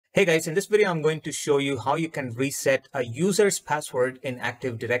Hey guys, in this video, I'm going to show you how you can reset a user's password in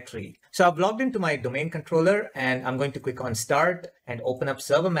Active Directory. So I've logged into my domain controller and I'm going to click on Start and open up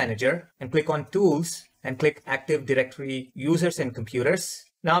Server Manager and click on Tools and click Active Directory Users and Computers.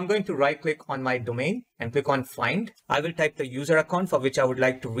 Now I'm going to right click on my domain and click on Find. I will type the user account for which I would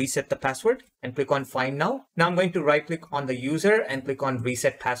like to reset the password and click on Find Now. Now I'm going to right click on the user and click on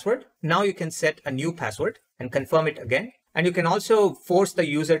Reset Password. Now you can set a new password and confirm it again. And you can also force the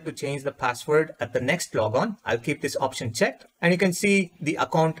user to change the password at the next logon. I'll keep this option checked. And you can see the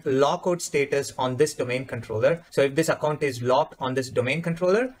account lockout status on this domain controller. So if this account is locked on this domain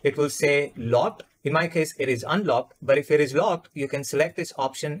controller, it will say locked. In my case, it is unlocked, but if it is locked, you can select this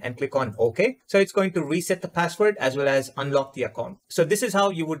option and click on OK. So it's going to reset the password as well as unlock the account. So this is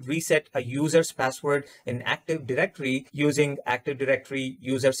how you would reset a user's password in Active Directory using Active Directory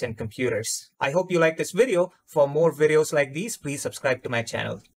Users and Computers. I hope you like this video. For more videos like these, please subscribe to my channel.